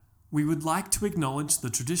We would like to acknowledge the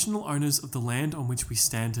traditional owners of the land on which we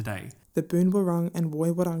stand today. The Boon Wurrung and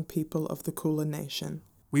Woi Wurrung people of the Kulin Nation.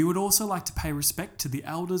 We would also like to pay respect to the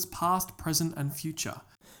elders past, present and future.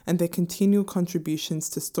 And their continual contributions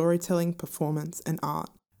to storytelling, performance and art.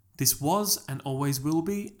 This was and always will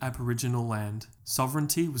be Aboriginal land.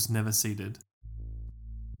 Sovereignty was never ceded.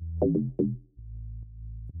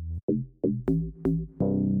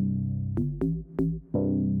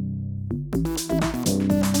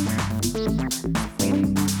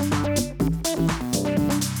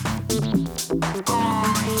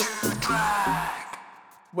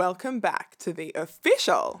 Welcome back to the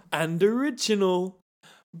official And original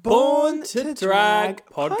Born to Drag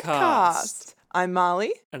podcast. I'm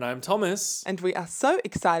Marley. And I'm Thomas. And we are so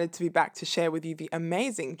excited to be back to share with you the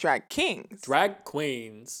amazing drag kings. Drag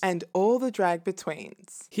queens. And all the drag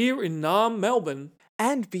betweens. Here in Naarm, Melbourne.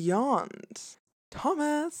 And beyond.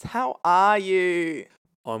 Thomas, how are you?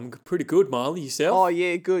 I'm pretty good, Marley. Yourself? Oh,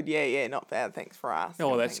 yeah, good. Yeah, not bad. Thanks for asking.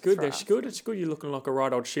 Oh, that's good. That's good. It's good. You're looking like a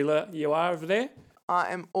right old Sheila. You are over there.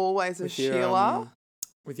 I am always a With Sheila.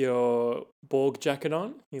 With your Borg jacket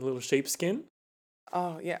on, your little sheepskin.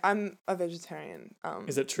 Oh, yeah, I'm a vegetarian.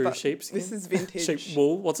 Is it true sheepskin? This is vintage. Sheep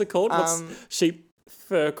wool. What's it called? What's sheep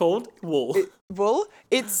fur called? Wool. Wool.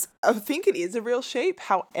 I think it is a real sheep.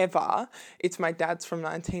 However, it's my dad's from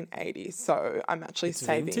 1980, so I'm actually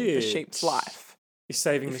saving the sheep's life. You're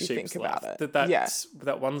saving if the you sheep's think life. about it.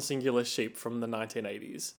 That one singular sheep from the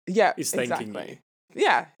 1980s. Yeah, is thanking exactly. you.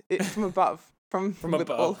 Yeah, from above. From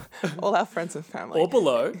above. All our friends and family. Or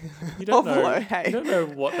below. You don't know. Below, hey. You don't know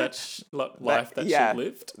what life that she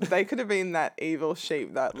lived. They could have been that evil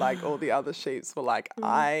sheep that like all the other sheeps were like,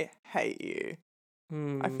 I hate you.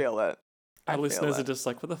 I feel it. Our listeners are just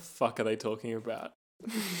like, what the fuck are they talking about?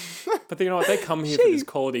 But you know what? They come here for this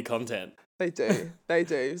quality content. They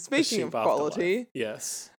do. Speaking of quality.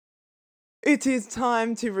 Yes. It is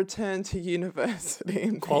time to return to university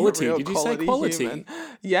and quality. Be a real Did you say quality? Human.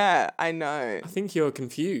 Yeah, I know. I think you're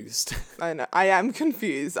confused. I know. I am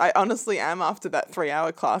confused. I honestly am after that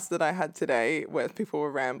 3-hour class that I had today where people were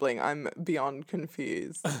rambling. I'm beyond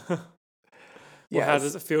confused. Well, how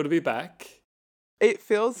does it feel to be back? It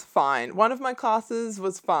feels fine. One of my classes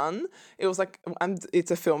was fun. It was like, it's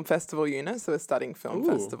a film festival unit, so we're studying film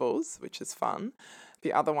festivals, which is fun.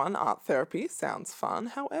 The other one, art therapy, sounds fun.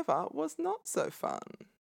 However, was not so fun.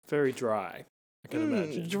 Very dry, I can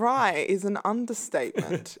imagine. Dry is an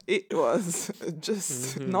understatement. It was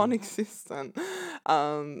just non-existent.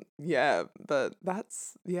 But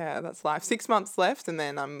that's life. 6 months left and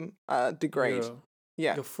then I'm degreed.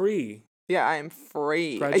 You're free. Yeah, I am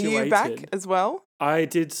free. Graduated. Are you back as well? I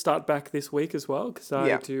did start back this week as well because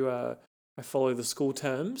I I follow the school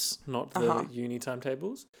terms, not the uni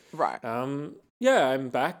timetables. Right. Yeah, I'm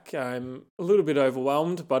back. I'm a little bit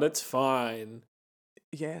overwhelmed, but it's fine.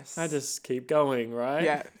 Yes. I just keep going, right?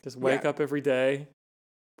 Yeah. Just wake up every day,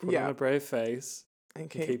 put on a brave face, and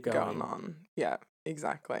keep going on. Yeah,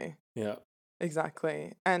 exactly. Yeah.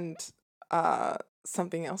 Exactly. And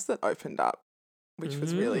something else that opened up, which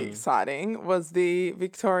was really exciting, was the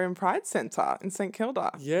Victorian Pride Centre in St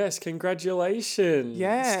Kilda. Yes, congratulations.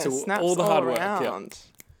 Yes, to snaps all the hard work. Around.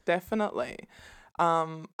 Yeah. Definitely.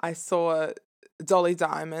 I saw Dolly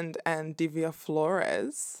Diamond and Divya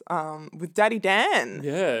Flores with Daddy Dan.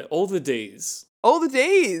 Yeah, all the Ds. All the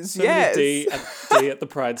Ds, so yes. D at the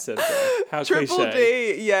Pride Centre. How Triple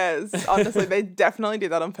cliche. D, yes. Honestly, they definitely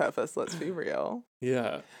did that on purpose, let's be real.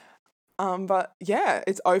 Yeah. But yeah,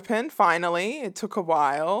 it's open finally. It took a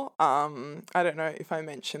while. I don't know if I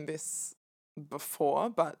mentioned this before,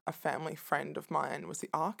 but a family friend of mine was the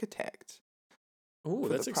architect. Oh,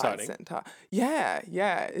 that's the Pride exciting. Centre. Yeah,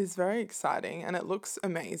 it's very exciting and it looks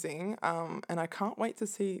amazing. And I can't wait to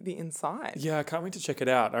see the inside. Yeah, I can't wait to check it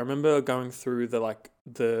out. I remember going through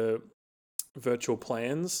the virtual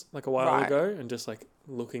plans like a while ago and just like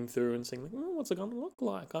looking through and seeing like, what's it going to look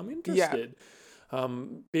like? I'm interested. Yeah.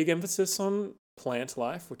 Big emphasis on plant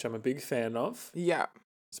life, which I'm a big fan of. Yeah.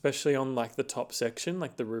 Especially on like the top section,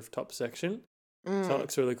 like the rooftop section. So it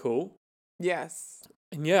looks really cool. Yes.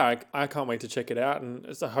 And yeah, I can't wait to check it out. And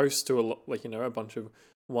as a host to a bunch of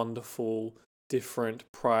wonderful, different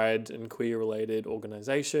pride and queer related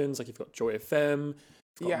organizations. Like you've got Joy FM,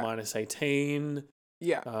 you've got Minus 18.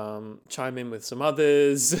 Yeah. Chime in with some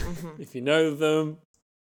others if you know them.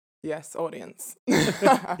 Yes, audience. Yeah,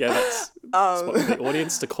 that's the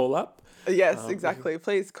audience to call up. Yes, exactly.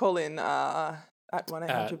 Please call in at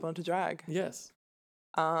 1-800 Born to Drag. Yes.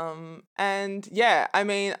 And yeah, I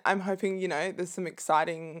mean, I'm hoping, there's some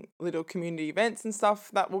exciting little community events and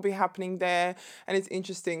stuff that will be happening there. And it's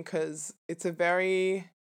interesting because it's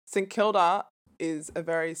St Kilda is a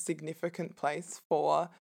very significant place for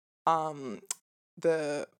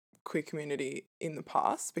the queer community in the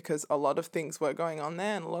past, because a lot of things were going on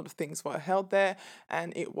there and a lot of things were held there,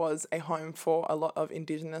 and it was a home for a lot of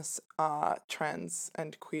Indigenous, trans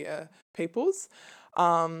and queer peoples.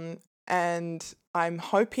 And I'm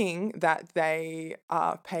hoping that they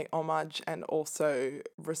pay homage and also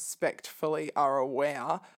respectfully are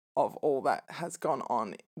aware of all that has gone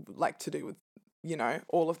on, like to do with,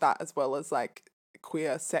 all of that, as well as like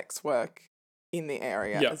queer sex work in the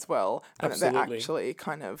area as well. And absolutely. that they're actually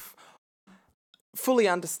kind of fully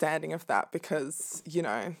understanding of that, because,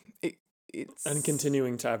 it's... And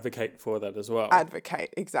continuing to advocate for that as well.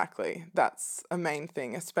 Advocate, exactly. That's a main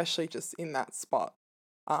thing, especially just in that spot.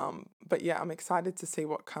 But yeah, I'm excited to see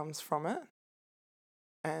what comes from it,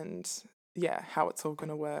 and how it's all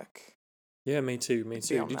gonna work. Yeah, me too.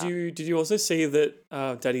 Did you also see that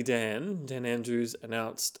Daddy Dan Andrews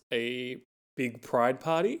announced a big Pride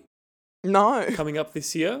party? No. Coming up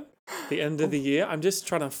this year, the end of the year. I'm just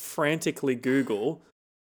trying to frantically Google.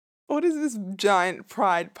 What is this giant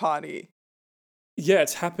Pride party? Yeah,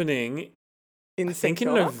 it's happening in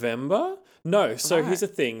November. No, so here's the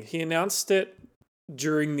thing. He announced it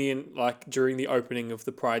during the opening of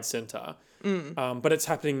the Pride Centre, but it's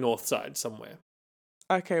happening north side somewhere.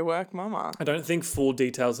 Okay, work mama. I don't think full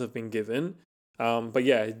details have been given, but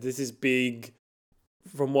yeah, this is big.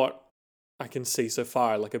 From what I can see so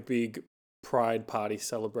far, like a big Pride party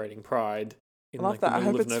celebrating Pride in the middle of November. I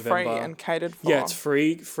hope it's free and catered for. Yeah, it's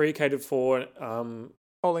free catered for.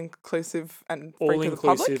 All inclusive and free all to the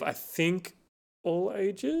public? I think all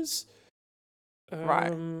ages.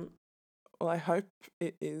 Right. Well, I hope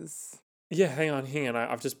it is. Yeah, hang on.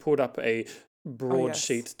 I've just pulled up a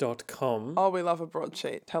broadsheet.com. Oh, we love a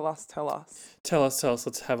broadsheet. Tell us. Tell us.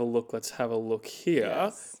 Let's have a look here.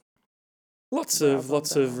 Yes. Lots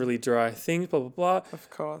of really dry things, blah, blah, blah. Of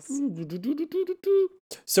course.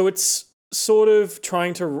 So it's sort of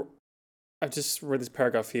trying to... I just read this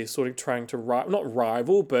paragraph here, sort of trying to not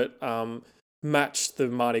rival, but match the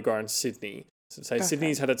Mardi Gras in Sydney. So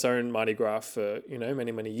Sydney's had its own Mardi Gras for,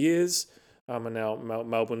 many, many years. And now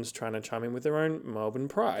Melbourne's trying to chime in with their own Melbourne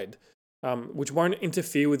Pride, which won't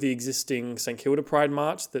interfere with the existing St Kilda Pride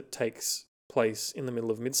March that takes place in the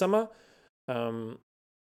middle of Midsummer.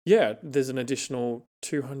 There's an additional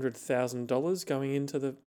 $200,000 going into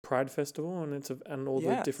the Pride Festival and all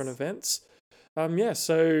the different events.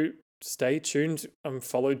 So stay tuned and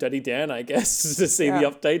follow Daddy Dan, I guess, to see the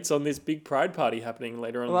updates on this big Pride party happening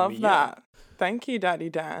later on in the year. Love that. Thank you, Daddy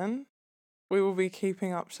Dan. We will be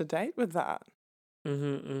keeping up to date with that.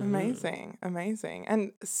 Amazing.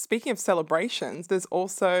 And speaking of celebrations, there's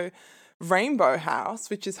also Rainbow House,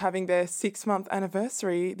 which is having their 6-month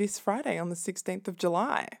anniversary this Friday on the 16th of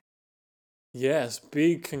July. Yes,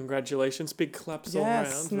 big congratulations, big claps all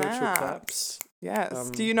around, virtual claps. Yes.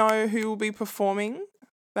 Do you know who will be performing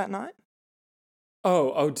that night?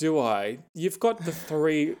 Oh, do I? You've got the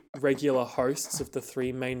 3 regular hosts of the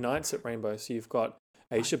 3 main nights at Rainbow. So you've got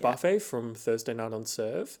Aisha Buffet from Thursday Night on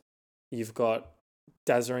Serve. You've got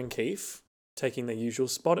Dazza and Keith taking their usual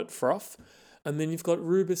spot at Froth. And then you've got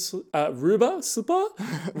Ruby Slippers.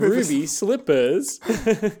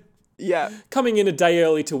 Yeah. Coming in a day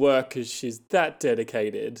early to work because she's that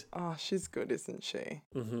dedicated. Oh, she's good, isn't she?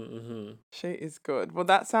 She is good. Well,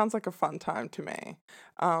 that sounds like a fun time to me.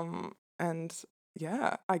 And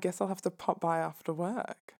yeah, I guess I'll have to pop by after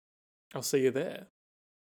work. I'll see you there.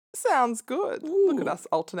 Sounds good. Ooh. Look at us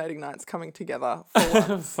alternating nights coming together.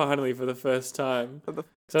 Finally, for the first time.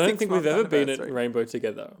 So I don't think we've ever been at Rainbow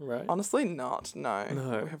together, right? Honestly, not. No,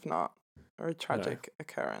 we have not. Or a tragic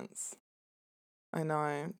occurrence. I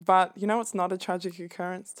know. But you know what's not a tragic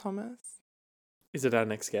occurrence, Thomas? Is it our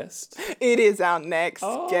next guest? It is our next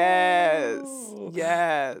guest.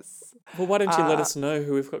 Yes. Well, why don't you let us know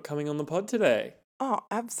who we've got coming on the pod today? Oh,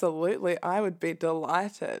 absolutely. I would be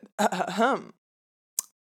delighted.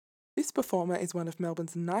 This performer is one of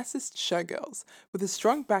Melbourne's nicest showgirls. With a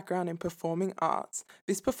strong background in performing arts,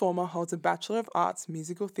 this performer holds a Bachelor of Arts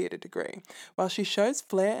musical theatre degree. While she shows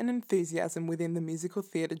flair and enthusiasm within the musical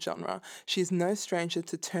theatre genre, she is no stranger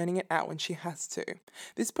to turning it out when she has to.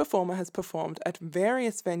 This performer has performed at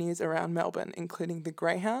various venues around Melbourne, including the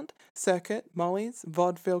Greyhound, Circuit, Molly's,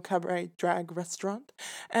 Vaudeville Cabaret Drag Restaurant,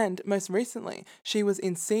 and most recently, she was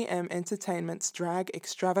in CM Entertainment's drag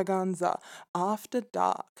extravaganza, After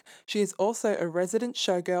Dark. She is also a resident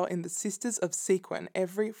showgirl in the Sisters of Sequin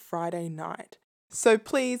every Friday night. So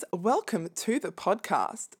please welcome to the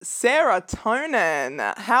podcast, Sarah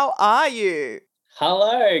Tonin. How are you?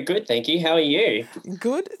 Hello, good, thank you. How are you?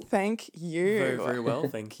 Good, thank you. Very, very well,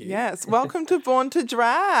 thank you. Yes, welcome to Born to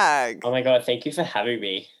Drag. Oh my god, thank you for having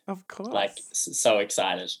me. Of course. Like, so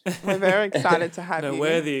excited. We're very excited to have No, you.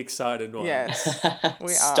 we're the excited ones. Yes, we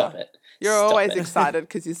Stop are. it. You're Stop always it. excited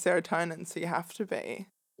because you're serotonin, so you have to be.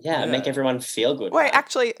 Yeah, make Yeah. everyone feel good. Wait, right?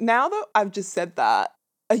 actually, now that I've just said that,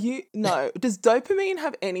 does dopamine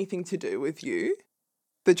have anything to do with you,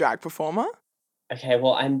 the drag performer? Okay,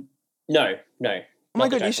 well, no. Oh my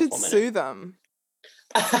god, you should sue them.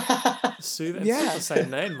 Sue, it's Yeah. not the same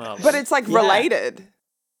name, Marlon. But it's like Yeah. related.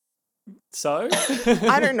 So?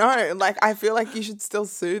 I don't know. Like, I feel like you should still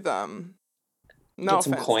sue them. No Get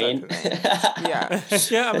some offense, coin. dopamine. Yeah.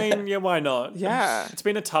 Yeah, I mean, yeah, why not? Yeah. It's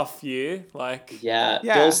been a tough year. Like, Yeah,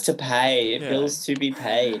 Yeah. bills to pay, Yeah. bills to be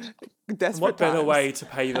paid. Desperate what better times. way to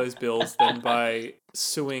pay those bills than by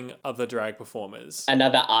suing other drag performers?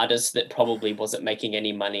 Another artist that probably wasn't making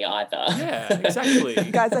any money either. Yeah, exactly.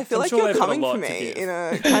 Guys, I feel I'm like sure you're they've got a coming lot for to me give. in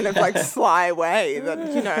a kind of like sly way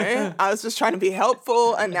that, I was just trying to be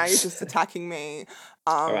helpful and now you're just attacking me.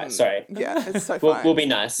 All right, sorry. Yeah, it's so fine. We'll be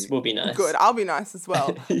nice. We'll be nice. Good, I'll be nice as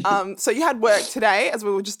well. So you had work today, as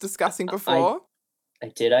we were just discussing before. I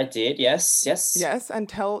did. Yes. Yes, and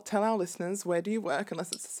tell our listeners, where do you work,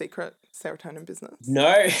 unless it's a secret serotonin business?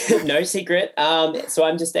 No, no secret. So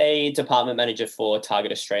I'm just a department manager for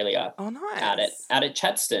Target Australia Oh, nice. out at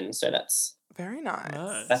Chadston. So that's Very nice.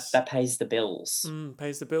 Nice. that pays the bills.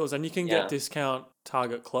 Pays the bills. And you can Yeah. get discount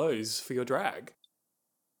Target clothes for your drag.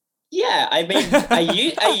 Yeah, I mean,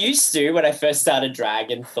 I used to when I first started drag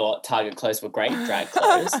and thought Target clothes were great drag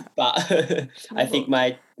clothes, but I think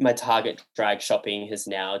my Target drag shopping is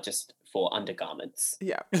now just for undergarments.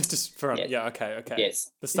 Yeah. Just for, Yeah. okay.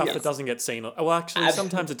 Yes. The stuff Yes. that doesn't get seen. Well, actually,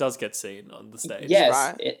 sometimes it does get seen on the stage. Yes,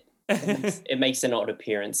 Right. it makes an odd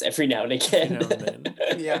appearance every now and again. Every now and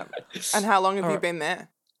then. Yeah. And how long have you Alright. been there?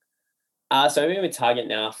 So I've been with Target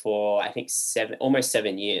now for I think almost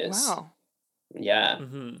 7 years. Wow. Yeah.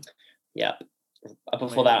 hmm Yep.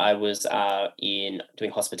 Before that, I was in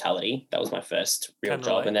doing hospitality. That was my first real Can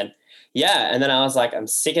job, relate. and then I was like, I'm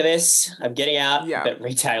sick of this. I'm getting out. Yeah. But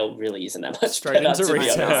retail really isn't that much Straight better, into to be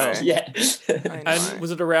retail. honest. Yeah. I know. And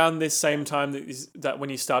was it around this same time that when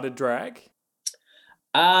you started drag?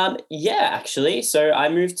 Yeah, actually. So I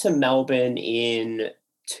moved to Melbourne in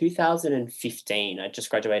 2015. I just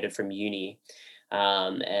graduated from uni.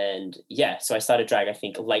 And yeah, so I started drag, I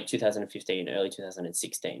think, late 2015, early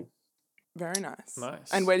 2016. Very nice. Nice.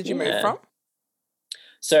 And where did you move Yeah. from?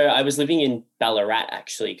 So I was living in Ballarat,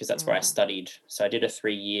 actually, because that's where I Mm. studied. So I did a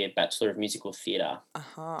 3-year Bachelor of Musical Theatre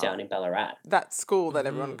Uh-huh. down in Ballarat. That school that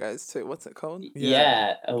everyone Mhm. goes to. What's it called?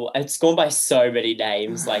 Yeah. It's gone by so many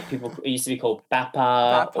names. Like it used to be called BAPA,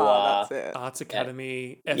 Bapa, or that's it. Arts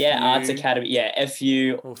Academy, FU. yeah, Arts Academy, yeah,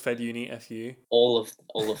 FU, Or Fed Uni, FU. all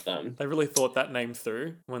of them. They really thought that name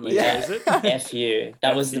through when they Yeah. chose it. FU.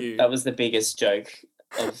 That was FU. that was the biggest joke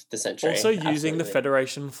of the century. Also using the Absolutely.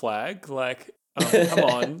 Federation flag, like, come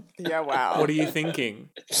on. Yeah, wow. What are you thinking?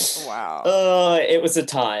 Wow. It was a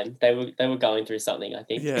time. They were going through something, I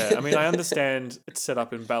think. Yeah, I mean, I understand it's set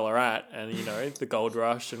up in Ballarat and, the gold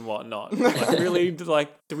rush and whatnot. Like, really,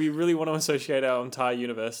 do we really want to associate our entire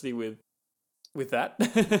university with that?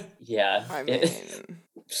 Yeah. I mean,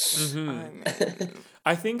 Mhm. I mean,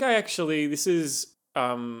 I think this is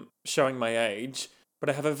showing my age, but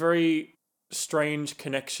I have a very strange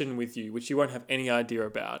connection with you, which you won't have any idea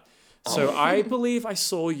about. So Oh. I believe I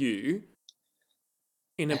saw you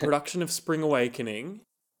in a production of Spring Awakening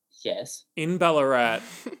Yes. in Ballarat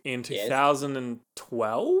in Yes.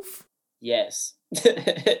 2012. Yes.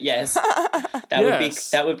 Yes. I Yes.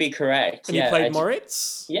 That would be correct. And yeah, you played I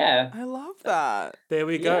Moritz? Yeah. love that. There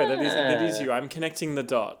we go. That is Yeah. you. I'm connecting the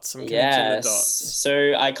dots. I'm connecting the Yes. dots.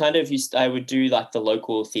 So I would do like the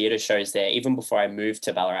local theatre shows there. Even before I moved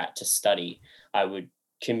to Ballarat to study, I would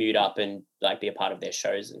commute up and like be a part of their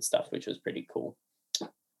shows and stuff, which was pretty cool.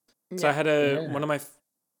 So I had Yeah. one of my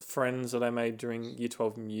friends that I made during Year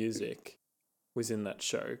 12 music was in that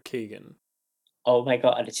show, Keegan. Oh my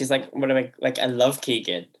god. She's like I love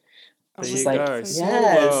Keegan. Oh There my you like, go. God, so Small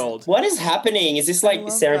Yes. world. What is happening? Is this like love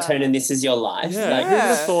serotonin? that. This is your life. Yeah, Like, who would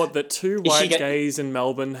have Yeah. thought that two Is she white go- gays in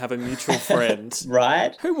Melbourne have a mutual friend?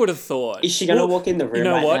 right? Who would have thought? Is she gonna Well, walk in the room You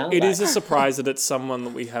know right what? now? It Like, is a surprise that it's someone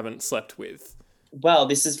that we haven't slept with. Well,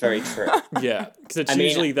 this is very true. Yeah, because it's I mean,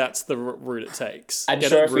 usually that's the route it takes. I'm Get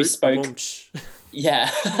sure it, if we root, spoke- boomch.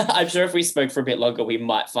 Yeah, I'm sure if we spoke for a bit longer, we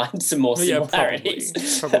might find some more Yeah,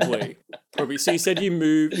 similarities. probably. So you said you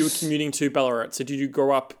were commuting to Ballarat. So did you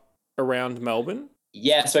grow up around Melbourne?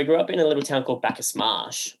 Yeah, so I grew up in a little town called Bacchus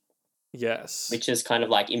Marsh, Yes. which is kind of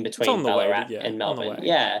like in on between the way, Ballarat yeah, and on the Melbourne. way.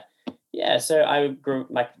 Yeah, Yeah, so I grew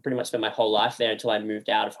like pretty much spent my whole life there until I moved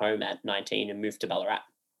out of home at 19 and moved to Ballarat.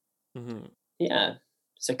 Mm-hmm. Yeah,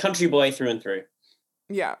 so country boy through and through.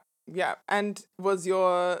 Yeah. Yeah. And was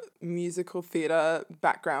your musical theatre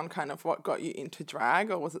background kind of what got you into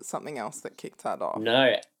drag, or was it something else that kicked that off?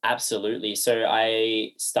 No, absolutely. So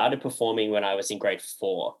I started performing when I was in grade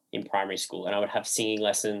 4 in primary school, and I would have singing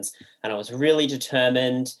lessons, and I was really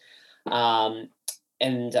determined. Um,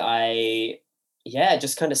 and I, yeah,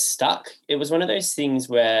 just kind of stuck. It was one of those things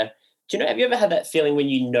where, do you know, have you ever had that feeling when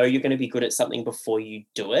you know you're going to be good at something before you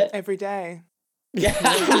do it? Every day.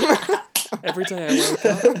 Yeah. Every day I wake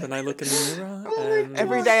up and I look in the mirror and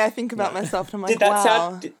Every day I think about myself and I'm like, Did that wow.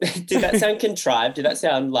 sound? Did that sound contrived? Did that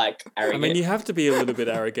sound like I arrogant? mean, you have to be a little bit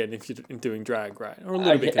arrogant if you're doing drag, right? Or a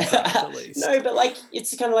little bit contrived, at least. No, but like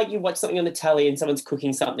it's kind of like you watch something on the telly and someone's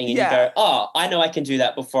cooking something and Yeah. you go, "Oh, I know I can do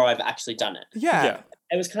that before I've actually done it." Yeah.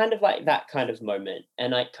 It was kind of like that kind of moment,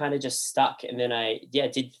 and I kind of just stuck. And then I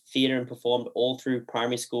did theatre and performed all through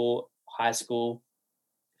primary school, high school,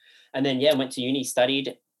 and then went to uni,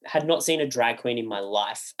 studied. Had not seen a drag queen in my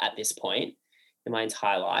life at this point, in my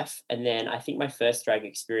entire life. And then I think my first drag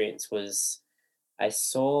experience was I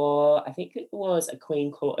think it was a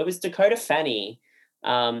queen called, it was Dakota Fanny.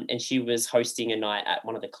 And she was hosting a night at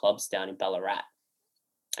one of the clubs down in Ballarat.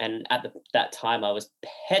 And at that time, I was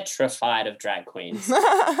petrified of drag queens.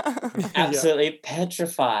 Absolutely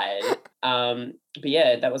petrified. But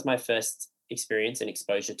yeah, that was my first experience and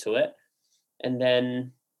exposure to it. And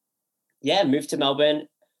then, moved to Melbourne,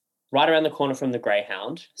 right around the corner from the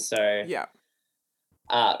Greyhound. So Yeah.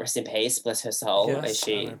 Rest in peace, bless her soul. May Yes,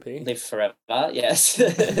 she R.I.P.. live forever. Yes.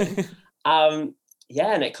 And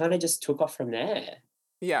it kind of just took off from there.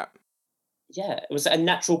 Yeah. Yeah, it was a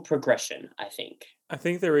natural progression, I think. I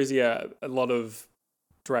think there is, a lot of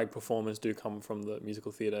drag performers do come from the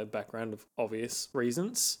musical theatre background of obvious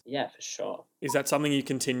reasons. Yeah, for sure. Is that something you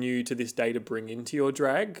continue to this day to bring into your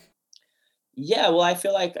drag? Yeah, well, I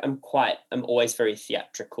feel like I'm always very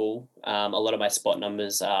theatrical. A lot of my spot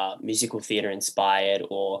numbers are musical theatre inspired,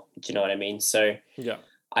 or do you know what I mean? So Yeah.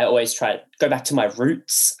 I always try to go back to my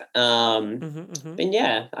roots. Mm-hmm.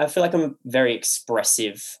 And I feel like I'm a very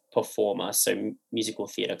expressive performer. So musical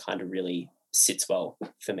theatre kind of really sits well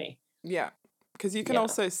for me. Yeah. Because you can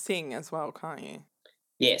also sing as well, can't you?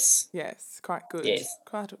 Yes. Yes, quite good. Yes.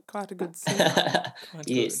 Quite a good singer.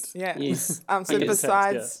 Yes. Yeah. Yes. So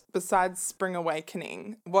Yes. besides Spring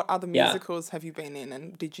Awakening, what other musicals have you been in,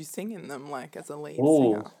 and did you sing in them like as a lead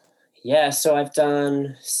singer? Yeah, so I've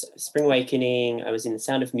done Spring Awakening. I was in The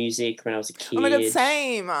Sound of Music when I was a kid. Oh my god,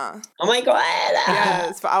 same. Oh my god.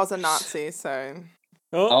 Yes, but I was a Nazi, so.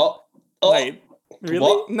 Oh. Wait, really?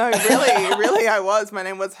 What? No, really, I was. My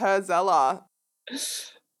name was Herzella.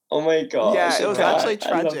 Oh my god. Yeah, it was actually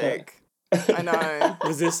tragic. I know.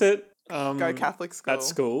 Was this it? Go Catholic school. At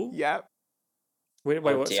school? Yep. Wait,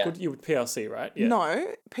 Oh, what dear. school? You were PLC, right? Yeah. No,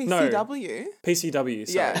 PCW. PCW,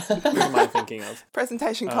 sorry. Yeah. What am I thinking of?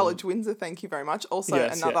 Presentation College Windsor, thank you very much. Also,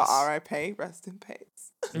 yes, another yes. RIP, rest in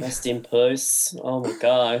peace. Rest in peace. Oh my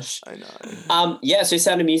gosh. I know. So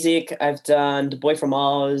Sound of Music, I've done The Boy from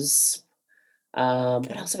Oz.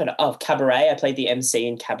 What else have I done? Oh, Cabaret. I played the MC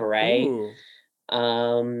in Cabaret. Ooh.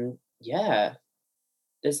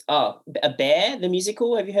 There's a Bear, the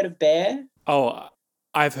musical. Have you heard of Bear? Oh,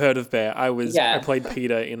 I've heard of Bear. I Yeah. played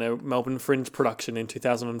Peter in a Melbourne Fringe production in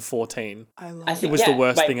 2014. I love I It think- was the Yeah,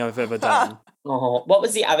 worst wait. thing I've ever done. Oh, what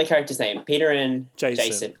was the other character's name? Peter and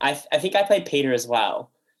Jason. I think I played Peter as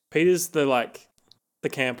well. Peter's the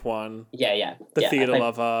camp one, Yeah. the I theatre played-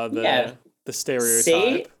 lover, the Yeah. stereotype.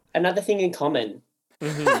 See, another thing in common.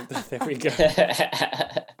 Mhm. There we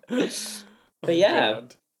go. But yeah.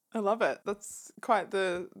 God. I love it. That's quite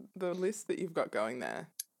the list that you've got going there.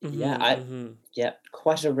 Yeah, Mhm.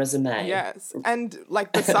 quite a resume. Yes. And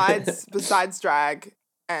like besides drag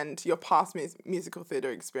and your past musical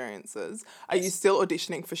theatre experiences, are you still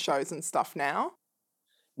auditioning for shows and stuff now?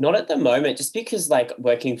 Not at the moment, just because like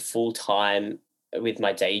working full time with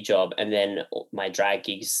my day job and then my drag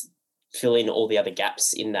gigs fill in all the other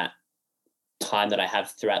gaps in that time that I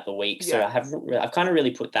have throughout the week. So Yeah. I've kind of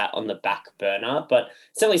really put that on the back burner, but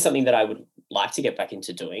certainly something that I would like to get back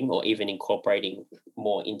into doing, or even incorporating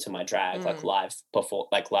more into my drag, like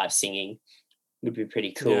live singing would be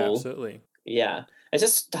pretty cool. Yeah, absolutely. Yeah. It's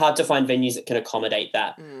just hard to find venues that can accommodate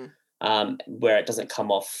that, Mm. where it doesn't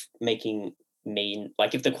come off making me,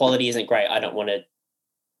 like, if the quality isn't great, I don't want to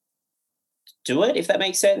do it, if that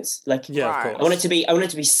makes sense. Like, Yeah, Right. of I course. want it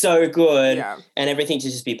to be so good Yeah. and everything to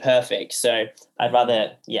just be perfect. So I'd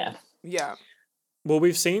rather, Yeah. Well,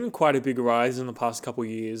 we've seen quite a big rise in the past couple of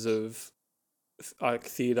years of like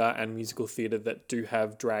theatre and musical theatre that do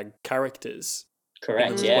have drag characters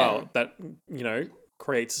Correct. as Yeah. well. That, you know,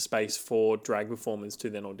 creates a space for drag performers to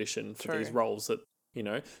then audition for these True. roles that, you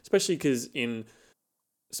know, especially because in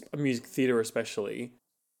music theatre especially,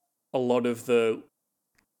 a lot of the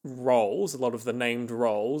roles, a lot of the named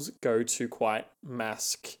roles go to quite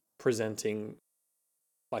masc presenting,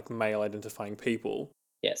 like male identifying people.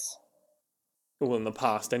 Yes. Well, in the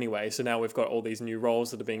past anyway. So now we've got all these new roles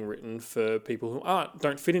that are being written for people who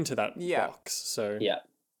don't fit into that box. So Yeah.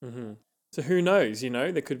 Mm-hmm. So who knows? You know,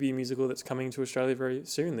 there could be a musical that's coming to Australia very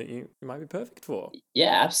soon that you might be perfect for.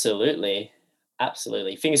 Yeah, absolutely.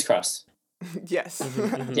 Absolutely. Fingers crossed. Yes.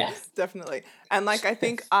 Yes. Definitely. And like, I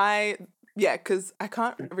think because I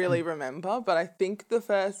can't really remember, but I think the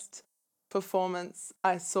first performance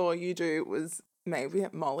I saw you do was maybe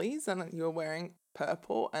at Molly's and you were wearing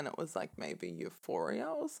purple and it was like maybe Euphoria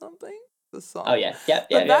or something, the song. Oh, yeah. Yeah.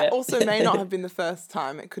 But that also may not have been the first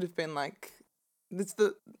time. It could have been like,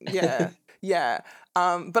 yeah.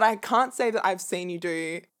 But I can't say that I've seen you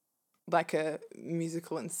do like a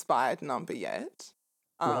musical inspired number yet.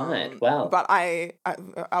 Right. Wow. But I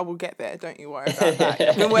will get there. Don't you worry about that.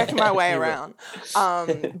 I've been working my way around.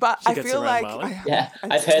 But I feel like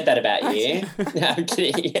I've heard that about you. No, I'm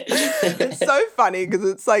kidding. It's so funny because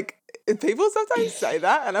it's like people sometimes say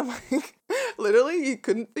that, and I'm like, literally, you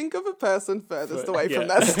couldn't think of a person furthest away from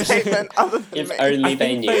that statement other than if me. only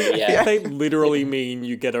they knew. Yeah. They literally mean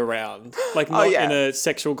you get around, like not in a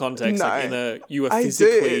sexual context. No. Like you are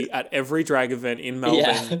physically at every drag event in Melbourne.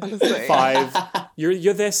 Yeah. Honestly.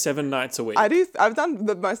 You're there 7 nights a week. I do. I've done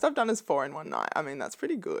the most I've done is 4 in one night. I mean, that's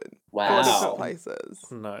pretty good. Wow. 4 different places.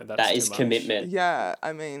 No, that is too much. commitment. Yeah,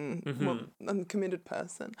 I mean, I'm a committed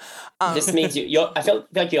person. This means I feel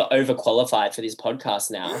like you're overqualified for this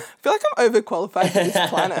podcast now. I feel like I'm overqualified for this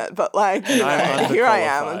planet, but like, you know, here I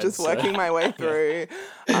am. I'm just working my way through,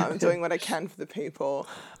 doing what I can for the people.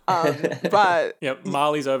 But yeah,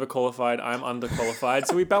 Marley's overqualified. I'm underqualified,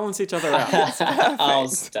 so we balance each other out. Oh,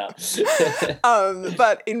 stop.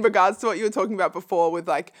 But in regards to what you were talking about before, with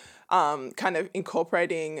like, kind of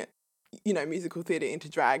incorporating, you know, musical theatre into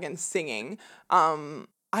drag and singing.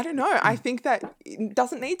 I don't know. I think that it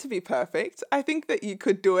doesn't need to be perfect. I think that you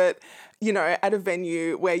could do it, you know, at a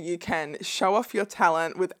venue where you can show off your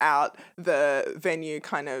talent without the venue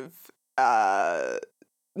kind of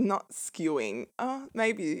not skewing. Oh,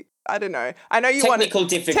 maybe. I don't know. I know you want technical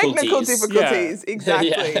difficulties. Technical difficulties, Yeah.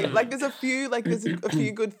 Exactly. Yeah. Like there's a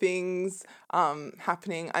few good things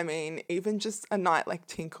happening. I mean, even just a night like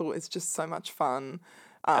Tinkle is just so much fun.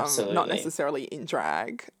 Absolutely. Not necessarily in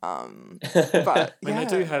drag. But I mean, they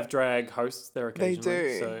do have drag hosts there they occasionally.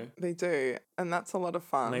 do. So They do. And that's a lot of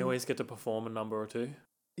fun. and they always get to perform a number or two.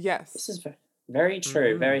 Yes. This is very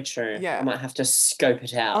true. Very true. Yeah. I might have to scope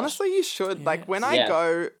it out. Honestly, you should. Like when I Yeah.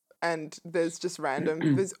 go and there's just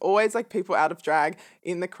random, there's always like people out of drag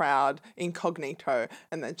in the crowd, incognito,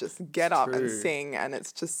 and they just get up and True. sing, and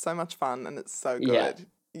it's just so much fun and it's so Yeah. good.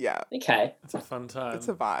 Yeah. Okay. It's a fun time. It's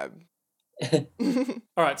a vibe.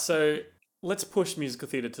 All right, so let's push musical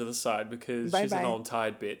theatre to the side because she's Bye-bye. an old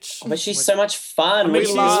tired bitch. But she's so much fun. I mean, What do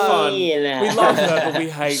she's you fun. mean? We love her, but we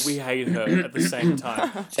hate her at the same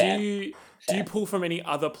time. Fair. Do you pull from any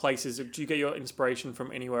other places? Or do you get your inspiration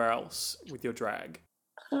from anywhere else with your drag?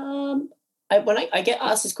 I get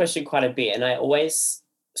asked this question quite a bit, and I always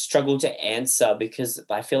struggle to answer because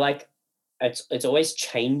I feel like it's always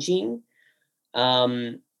changing.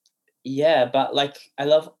 Yeah, but like I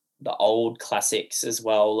love the old classics as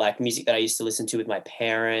well, like music that I used to listen to with my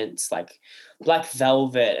parents, like Black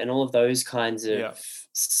Velvet and all of those kinds of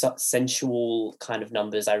sensual kind of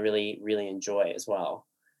numbers. I really, really enjoy as well.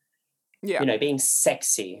 Yeah. You know, being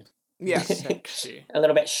sexy. Yeah. Sexy. A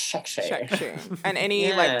little bit sexy. Sexy. And any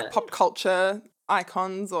Yeah. like pop culture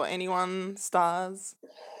icons or anyone, stars?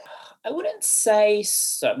 I wouldn't say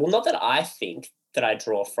so. Well, not that I think that I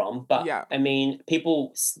draw from, but Yeah. I mean,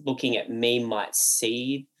 people looking at me might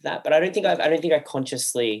see that, but I don't think I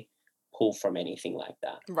consciously pull from anything like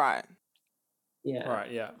that. Right. Yeah.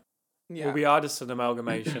 Right, yeah. Yeah. Well, we are just an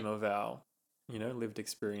amalgamation of our, you know, lived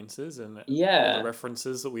experiences and all Yeah. the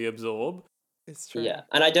references that we absorb. It's true. Yeah.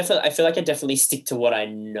 And I feel like I definitely stick to what I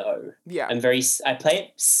know. Yeah. I play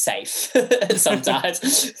it safe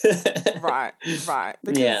sometimes. Right.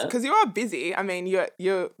 Because you are busy. I mean,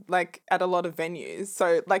 you're like at a lot of venues.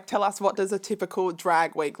 So like tell us, what does a typical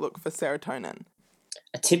drag week look for Serotonin?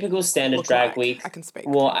 A typical standard Look drag like? week. I can speak.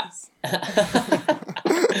 Well,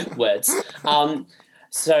 please. words.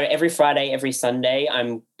 So every Friday, every Sunday,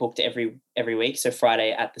 I'm booked every week. So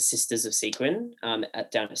Friday at the Sisters of Sequin, down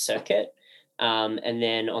at Circuit. And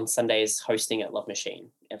then on Sundays, hosting at Love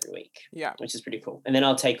Machine every week. Yeah. Which is pretty cool. And then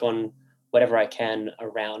I'll take on whatever I can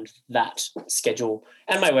around that schedule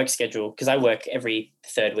and my work schedule, because I work every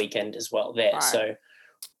third weekend as well there. Right. So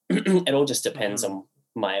it all just depends on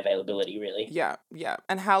my availability, really. Yeah, yeah.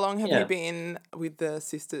 And how long have you been with the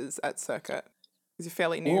sisters at Circuit? Is it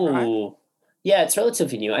fairly new, right? Yeah, it's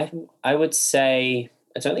relatively new. I would say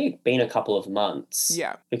it's only been a couple of months.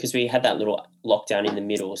 Yeah. Because we had that little lockdown in the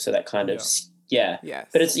middle, so that kind of Yes.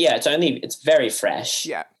 But it's very fresh.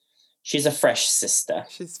 Yeah. She's a fresh sister.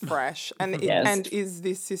 She's fresh. And Yes. and is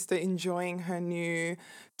this sister enjoying her new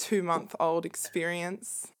 2-month-old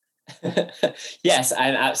experience? Yes,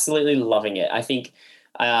 I'm absolutely loving it. I think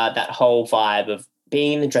that whole vibe of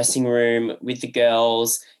being in the dressing room with the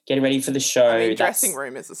girls, getting ready for the show. I mean, dressing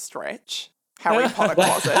room is a stretch. Harry Potter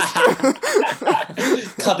closet.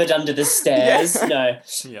 Covered under the stairs. Yeah. No.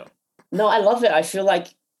 Yeah. No, I love it. I feel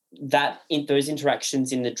like those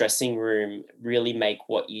interactions in the dressing room really make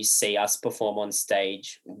what you see us perform on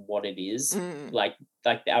stage what it is. Like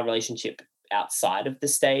our relationship outside of the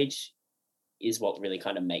stage is what really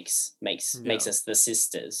kind of makes us the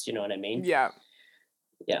sisters. You know what I mean? Yeah.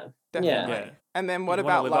 Yeah. Definitely. Yeah. And then what You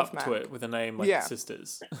wanna about live Love up Mac? to it with a name like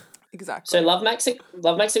Sisters. Exactly. So Love Mac's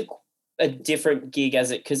a different gig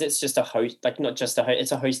because it's just a host, like not just a host,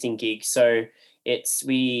 it's a hosting gig. So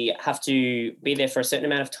we have to be there for a certain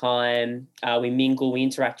amount of time. We mingle, we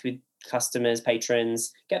interact with customers,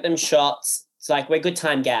 patrons, get them shots. It's like we're good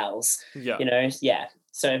time gals. Yeah. You know, yeah.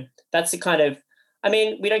 So that's the kind of, I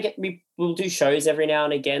mean, we'll do shows every now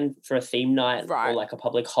and again for a theme night or like a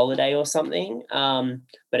public holiday or something.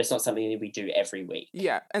 But it's not something that we do every week.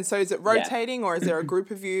 Yeah. And so is it rotating or is there a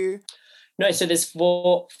group of you? No, so there's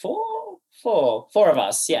four of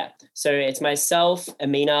us, yeah. So it's myself,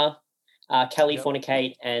 Amina, Kelly,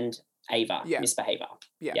 Fornicate, and Ava, Misbehavior.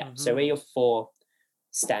 Yeah. Yeah. So we're your 4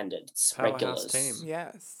 standards, Powerhouse regulars. team.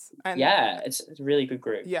 Yes. And it's a really good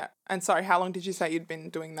group. Yeah. And sorry, how long did you say you'd been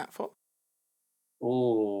doing that for?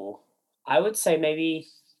 Ooh, I would say maybe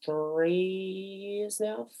 3 years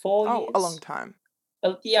now, 4 years. Oh, a long time.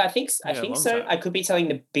 Yeah, I think so. Time. I could be telling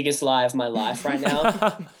the biggest lie of my life right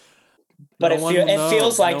now. But No it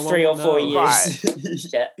feels like 3 or 4 years.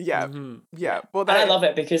 Right. Yeah. Yeah. Mm-hmm. Yeah. Well, and I love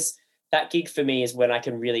it because that gig for me is when I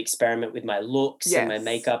can really experiment with my looks and my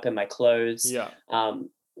makeup and my clothes. Yeah.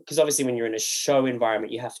 Because obviously when you're in a show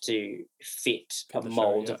environment, you have to fit a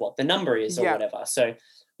mold of what the number is or whatever. So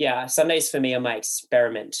yeah, Sundays for me are my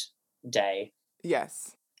experiment day.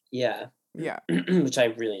 Yes. Yeah. Yeah. Which I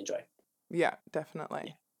really enjoy. Yeah,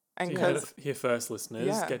 definitely. And So you heard it here first,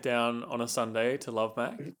 listeners. Get down on a Sunday to Love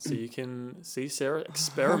Mac so you can see Sarah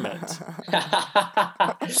experiment.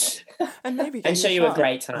 And maybe show you a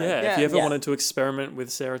great time. Yeah, if you ever wanted to experiment with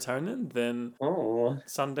serotonin, then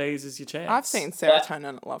Sundays is your chance. I've seen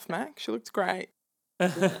serotonin at Love Mac. She looks great. Yeah.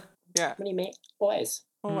 What do you mean? Always.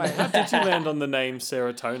 How did you land on the name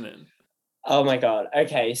Serotonin? Oh my God.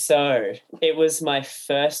 Okay, so it was my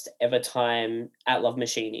first ever time at Love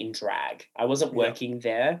Machine in drag. I wasn't working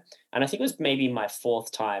there, and I think it was maybe my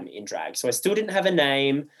 4th time in drag. So I still didn't have a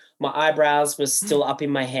name. My eyebrows were still up in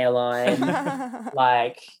my hairline.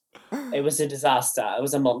 Like, it was a disaster. It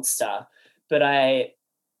was a monster. But I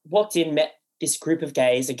walked in, met this group of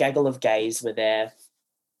gays, a gaggle of gays were there,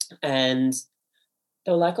 and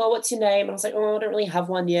they were like, oh, what's your name? And I was like, oh, I don't really have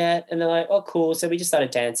one yet. And they're like, oh, cool. So we just started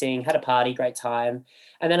dancing, had a party, great time.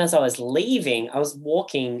 And then as I was leaving, I was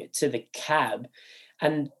walking to the cab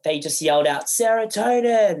and they just yelled out,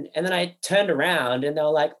 serotonin. And then I turned around and they were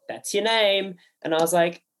like, that's your name. And I was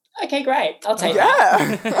like, okay, great. I'll take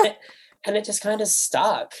it. And it just kind of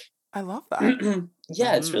stuck. I love that.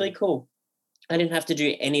 It's really cool. I didn't have to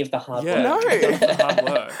do any of the hard work. No. The hard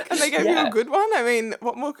work. And they gave you a good one. I mean,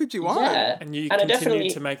 what more could you want? Yeah. And you continue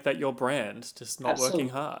to make that your brand, just not working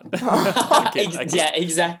hard. Yeah,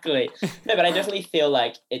 exactly. No, but I definitely feel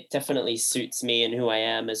like it definitely suits me and who I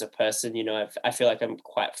am as a person. You know, I feel like I'm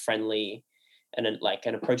quite friendly and an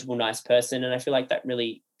approachable, nice person. And I feel like that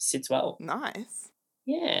really sits well. Nice.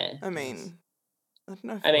 Yeah. I mean, I don't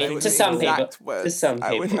know if to some people.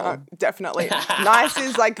 I would not, definitely. Nice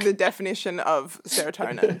is like the definition of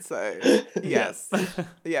serotonin. So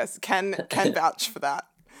yes, can vouch for that.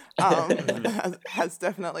 Has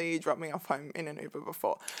definitely dropped me off home in an Uber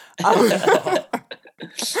before.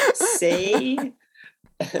 See?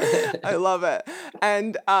 I love it.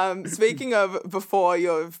 And speaking of before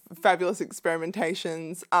your fabulous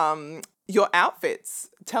experimentations, your outfits,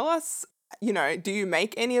 tell us, you know, do you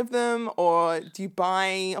make any of them or do you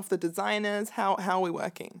buy off the designers? How are we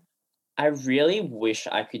working? I really wish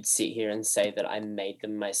I could sit here and say that I made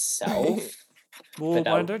them myself. Well,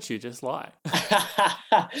 why don't you just lie?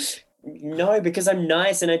 No, because I'm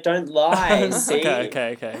nice and I don't lie. See?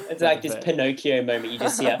 Okay. It's like this Pinocchio moment. You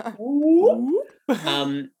just see a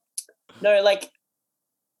no, like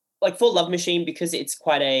for Love Machine, because it's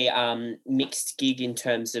quite a mixed gig in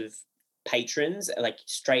terms of patrons, like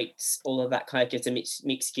straights, all of that kind of gets a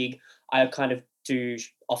mixed gig. I kind of do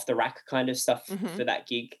off the rack kind of stuff for that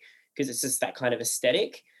gig because it's just that kind of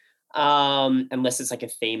aesthetic. Unless it's like a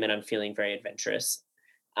theme and I'm feeling very adventurous.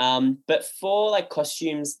 But for like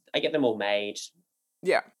costumes, I get them all made.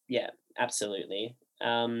 Yeah, absolutely.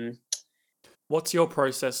 What's your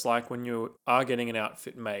process like when you are getting an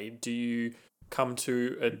outfit made? Do you come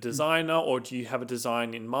to a designer, or do you have a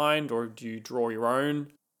design in mind, or do you draw your own?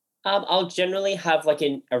 I'll generally have like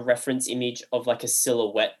a reference image of like a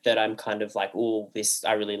silhouette that I'm kind of like, oh, this,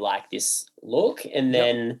 I really like this look. And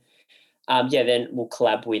then, then we'll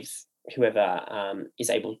collab with whoever is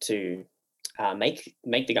able to make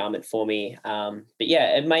the garment for me. But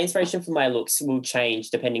yeah, my inspiration for my looks will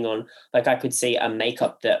change depending on, like, I could see a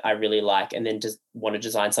makeup that I really like and then just want to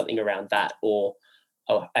design something around that, or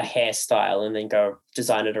a hairstyle and then go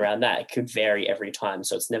design it around that. It could vary every time,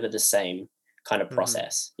 so it's never the same kind of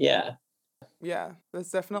process. Yeah,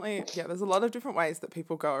 there's definitely there's a lot of different ways that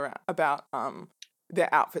people go around about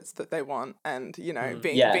their outfits that they want. And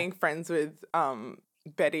being friends with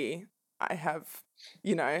Betty, I have,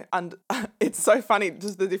 and it's so funny,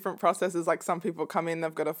 just the different processes. Like, some people come in,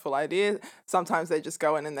 they've got a full idea. Sometimes they just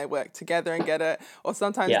go in and they work together and get it. Or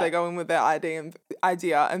sometimes they go in with their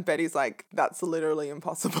idea and Betty's like, that's literally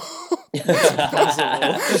impossible.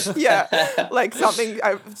 Like something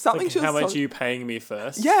like, how much are you paying me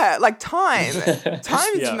first? Yeah, like time is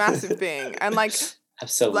a massive thing. And like,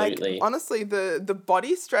 absolutely. Like, honestly, the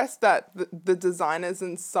body stress that the designers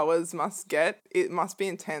and sewers must get, it must be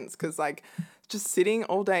intense, because like just sitting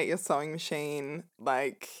all day at your sewing machine,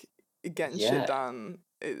 like getting shit done.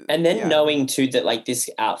 And then knowing too that like this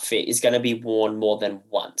outfit is going to be worn more than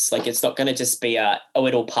once. Like, it's not going to just be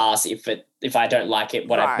it'll pass if I don't like it,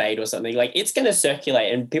 what I've made or something. Like, it's going to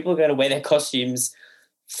circulate and people are going to wear their costumes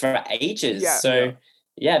for ages.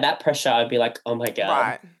 That pressure, I'd be like, oh my God.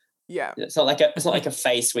 Right. Yeah. It's not like a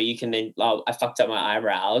face where you can then, I fucked up my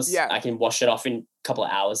eyebrows. Yeah. I can wash it off in a couple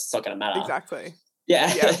of hours. It's not going to matter. Exactly.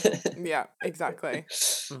 Yeah. Yeah, exactly.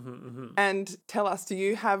 And tell us, do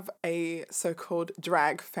you have a so-called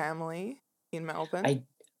drag family in Melbourne?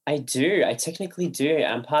 I do. I technically do.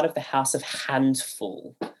 I'm part of the House of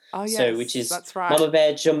Handful. Oh, yes. So, which is that's right. Mama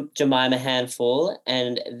Bear, Jemima Handful,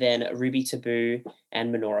 and then Ruby Taboo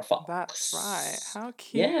and Menorah Fox. That's right. How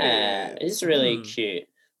cute. Yeah, it's really cute.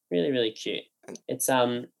 Really, really cute. It's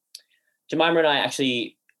Jemima and I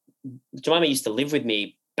Jemima used to live with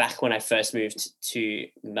me back when I first moved to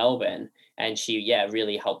Melbourne, and she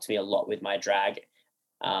really helped me a lot with my drag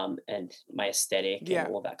and my aesthetic and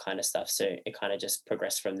all that kind of stuff. So it kind of just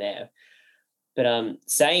progressed from there. But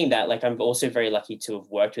saying that, like, I'm also very lucky to have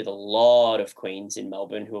worked with a lot of queens in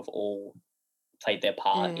Melbourne who have all played their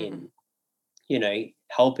part in,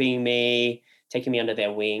 helping me, taking me under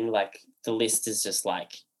their wing. Like, the list is just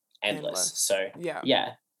like endless. So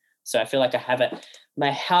so I feel like I have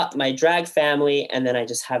my drag family, and then I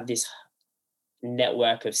just have this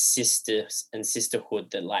network of sisters and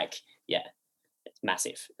sisterhood that, like, it's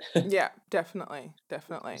massive. Yeah, definitely.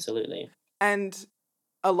 Absolutely. And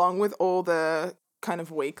along with all the kind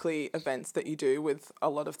of weekly events that you do with a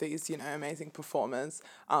lot of these, amazing performers,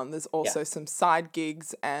 there's also some side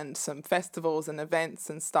gigs and some festivals and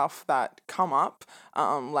events and stuff that come up,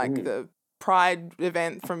 like the Pride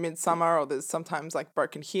event from Midsummer, or there's sometimes like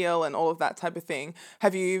Broken Heel and all of that type of thing.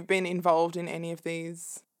 Have you been involved in any of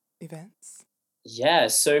these events? Yeah,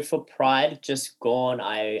 so for Pride just gone,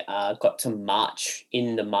 I got to march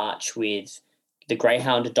with the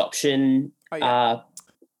Greyhound Adoption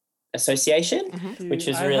Association, which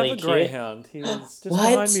is really cute. I have a greyhound. He was just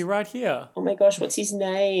behind me right here. Oh my gosh, what's his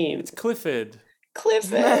name? It's Clifford.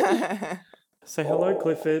 Say hello,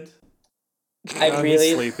 Clifford.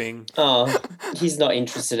 He's sleeping. Oh, he's not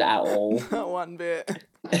interested at all. Not one bit.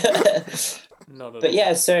 Not at but all.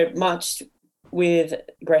 Yeah, so marched with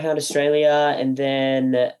Greyhound Australia, and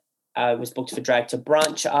then I was booked for Drag to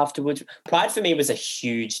Brunch afterwards. Pride for me was a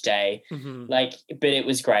huge day, but it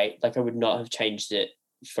was great. Like, I would not have changed it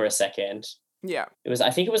for a second. Yeah,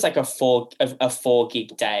 I think it was like a 4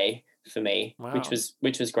 gig day for me, which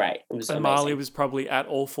was great. It was amazing. Marley was probably at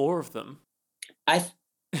all 4 of them.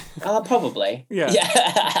 Probably. Yeah.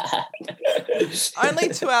 Only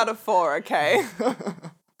 2 out of 4, okay.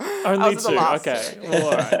 Only 2. Okay. Well,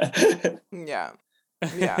 all right. Yeah.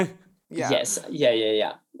 Yes.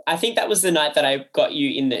 Yeah. I think that was the night that I got you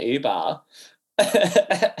in the Uber.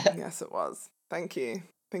 Yes, it was. Thank you.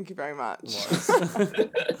 Thank you very much.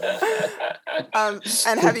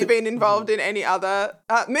 And have you been involved in any other,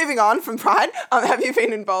 moving on from Pride, have you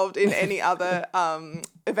been involved in any other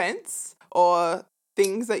events or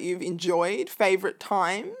things that you've enjoyed, favourite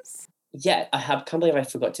times? Yeah, can't believe I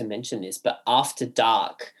forgot to mention this, but After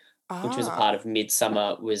Dark, which was a part of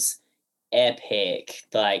Midsummer, was epic.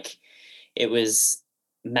 Like, it was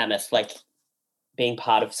mammoth, like, being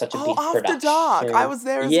part of such a big After production. Dark. I was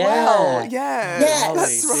there as well.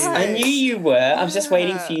 Yes, that's right. I knew you were. I was just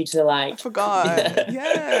waiting for you to, like... I forgot.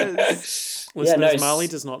 Yes. Listeners, Marley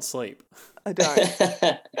does not sleep. I don't.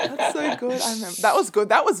 That's so good. I remember. That was good.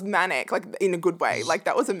 That was manic, like, in a good way. Like,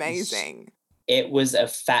 that was amazing. It was a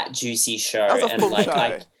fat, juicy show. That was a full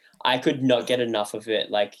show. I could not get enough of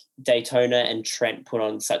it. Like, Daytona and Trent put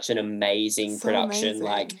on such an amazing production. Amazing.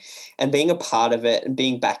 Like, and being a part of it and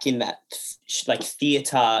being back in that like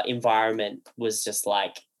theater environment was just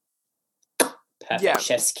like perfect. Yeah.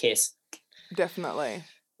 Chef's kiss. Definitely.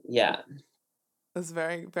 Yeah. It was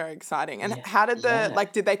very, very exciting. And how did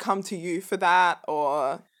did they come to you for that,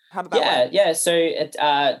 or how did that work? Yeah. So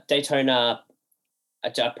at Daytona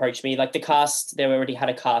approached me. Like, the cast, they already had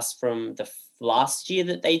a cast from the last year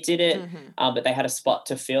that they did it, but they had a spot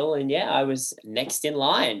to fill, and I was next in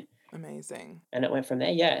line. Amazing. And it went from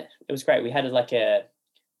there. Yeah, it was great. We had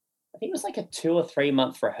I think it was like a 2 or 3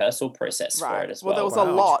 month rehearsal process for it as well. Well, there was a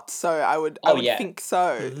lot, so I would think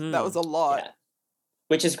so. Mm-hmm. That was a lot. Yeah.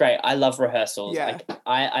 Which is great. I love rehearsals. Yeah. Like,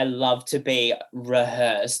 I love to be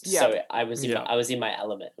rehearsed. Yeah. So I was in my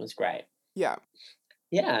element. It was great. Yeah.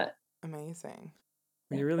 Yeah. Amazing.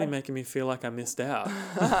 You're really making me feel like I missed out.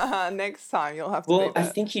 Next time you'll have to. Well, I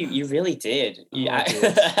think you really did. Yeah.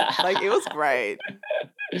 Like, it was great.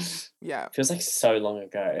 Yeah. Feels like so long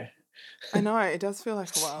ago. I know, it does feel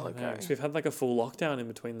like a while ago. We've had like a full lockdown in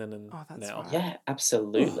between then and now. Right. Yeah,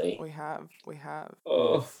 absolutely. We have.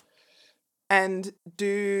 Oh. And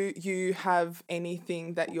do you have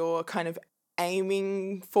anything that you're kind of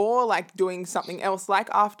aiming for, like doing something else like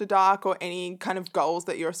After Dark, or any kind of goals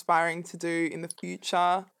that you're aspiring to do in the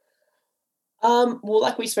future? Well,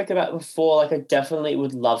 like we spoke about before, like, I definitely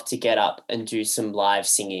would love to get up and do some live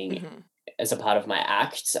singing as a part of my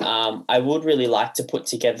act. I would really like to put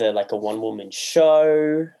together like a one-woman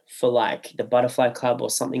show for like the Butterfly Club or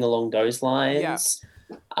something along those lines.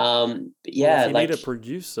 But if you need a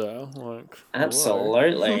producer, like,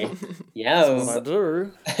 absolutely. Yeah, that's what I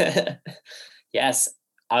do. Yes,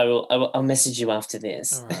 I'll message you after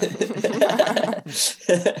this. All right.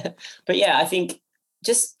 But yeah, I think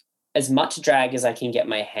just as much drag as I can get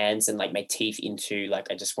my hands and like my teeth into, like,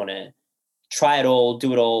 I just want to try it all,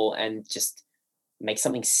 do it all, and just make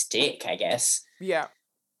something stick, I guess. Yeah.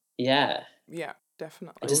 Yeah. Yeah,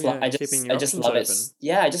 definitely. I just love it.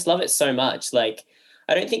 Yeah, I just love it so much. Like,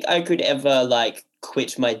 I don't think I could ever like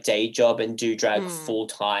quit my day job and do drag full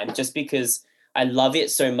time, just because I love it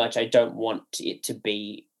so much. I don't want it to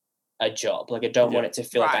be a job. Like, I don't want it to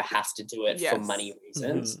feel like I have to do it for money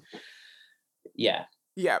reasons. Mm-hmm. Yeah.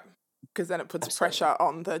 Yeah. Because then it puts pressure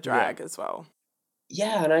on the drag as well.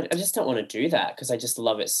 Yeah, and I just don't want to do that because I just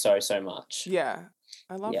love it so much. Yeah,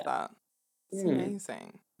 I love that. It's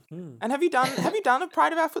amazing. And have you done a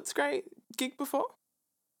Pride of Our Footscray gig before?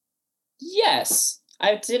 Yes,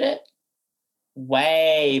 I did it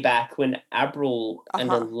way back when Avril and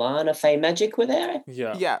Alana Faye Magic were there.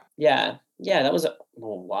 Yeah. That was a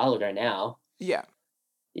while ago now. Yeah,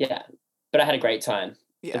 but I had a great time.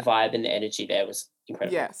 Yeah. The vibe and the energy there was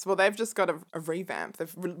incredible. Yes, well, they've just got a revamp.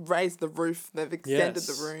 They've raised the roof. They've extended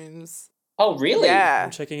the rooms. Oh, really? Yeah.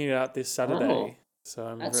 I'm checking it out this Saturday, so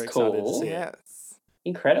I'm very excited to see it.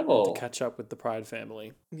 Incredible. To catch up with the Pride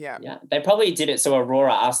family. Yeah. Yeah. They probably did it so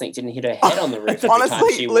Aurora Arsenic didn't hit her head on the roof.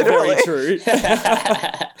 Honestly, literally. Very true.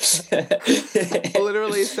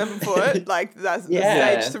 Literally 7 foot. Like, that's the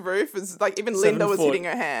stage to roof. It's like, even Linda was hitting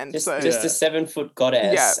her hand. Just a 7 foot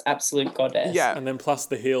goddess. Yeah. Absolute goddess. Yeah. And then plus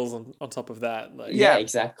the heels on top of that. Like, yeah,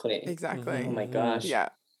 exactly. Exactly. Mm-hmm. Oh my gosh. Yeah.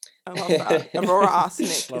 I love that. Aurora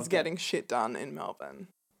Arsenic is getting shit done in Melbourne.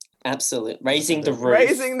 Absolutely. Raising the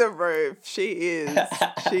roof. She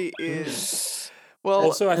is. Well,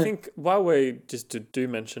 also, I think while we just do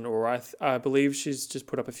mention Aura, I believe she's just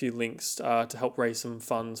put up a few links to help raise some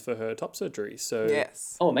funds for her top surgery. So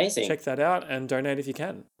yes. Oh, amazing. Check that out and donate if you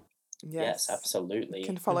can. Yes, absolutely. You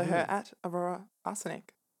can follow her at Aurora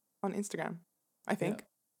Arsenic on Instagram, I think. Yeah.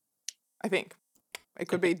 I think. It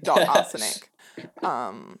could be .arsenic.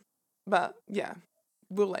 But yeah,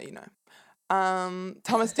 we'll let you know.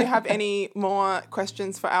 Thomas, do you have any more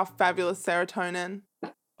questions for our fabulous serotonin?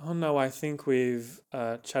 Oh no, I think we've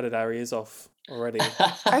chatted our ears off already.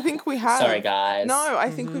 I think we have. Sorry, guys. No, I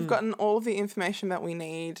think we've gotten all of the information that we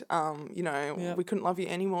need. We couldn't love you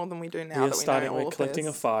any more than we do now that we know all We're of collecting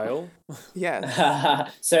this. a file. Yes.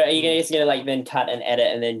 So are you just gonna like then cut and edit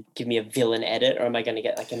and then give me a villain edit, or am I gonna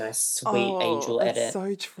get like a nice sweet angel that's edit?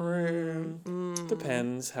 so true.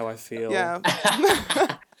 Depends how I feel. Yeah.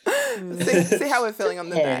 see how we're feeling on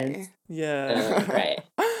the day. Yeah. Great.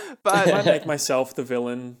 I might But make myself the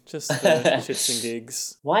villain, just for shits and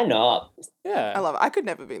gigs. Why not? Yeah. I love it. I could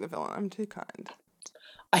never be the villain. I'm too kind.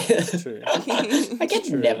 True. I get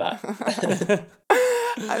never.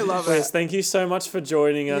 I love it. Yes, thank you so much for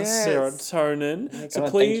joining us, Yes. Serotonin. So God,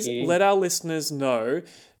 please thank you. let our listeners know,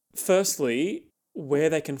 firstly, where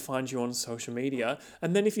they can find you on social media,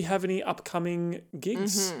 and then if you have any upcoming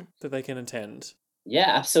gigs that they can attend. Yeah,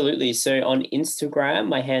 absolutely. So on Instagram,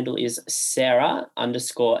 my handle is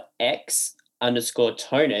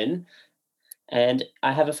Sarah_X_Tonin. And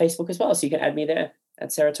I have a Facebook as well, so you can add me there at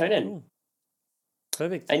Serotonin. Cool.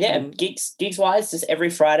 Perfect. And yeah, gigs wise, just every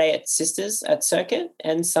Friday at Sisters at Circuit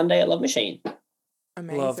and Sunday at Love Machine.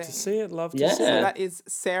 Amazing. Love to see it. Love to Yeah. see So it. that is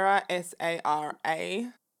Sarah SARA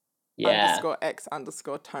Yeah,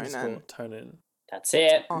 _X_Tonin Tonin. that's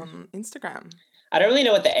it. on Instagram. I don't really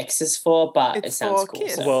know what the X is for, but it It's sounds for cool.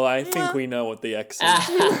 kids. so- Well, I think we know what the X is.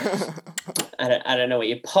 I don't know what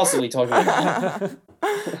you're possibly talking about.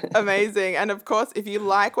 Amazing. And of course, if you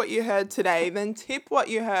like what you heard today, then tip what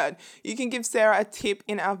you heard. You can give Sarah a tip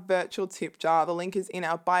in our virtual tip jar. The link is in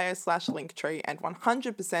our bio/Linktree, and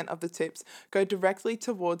 100% of the tips go directly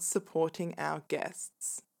towards supporting our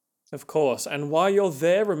guests. Of course. And while you're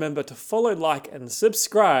there, remember to follow, like, and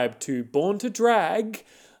subscribe to Born to Drag.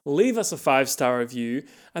 Leave us a 5-star review,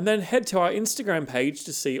 and then head to our Instagram page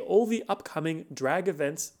to see all the upcoming drag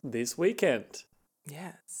events this weekend.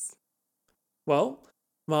 Yes. Well,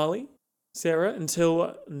 Marley, Sarah,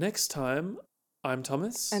 until next time, I'm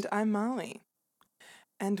Thomas. And I'm Marley.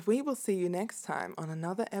 And we will see you next time on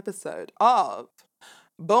another episode of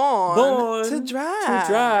Born to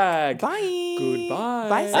Drag. Bye. Goodbye.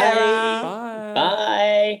 Bye, Sarah. Bye.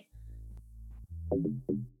 Bye.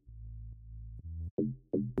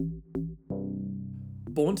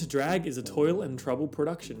 Born to Drag is a Toil and Trouble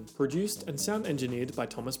production, produced and sound engineered by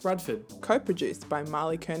Thomas Bradford. Co-produced by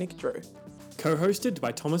Marley Koenig-Drew. Co-hosted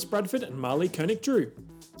by Thomas Bradford and Marley Koenig-Drew.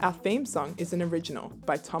 Our theme song is an original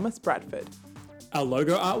by Thomas Bradford Our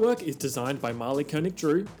logo artwork is designed by Marley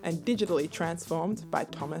Koenig-Drew. and digitally transformed by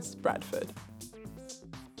Thomas Bradford.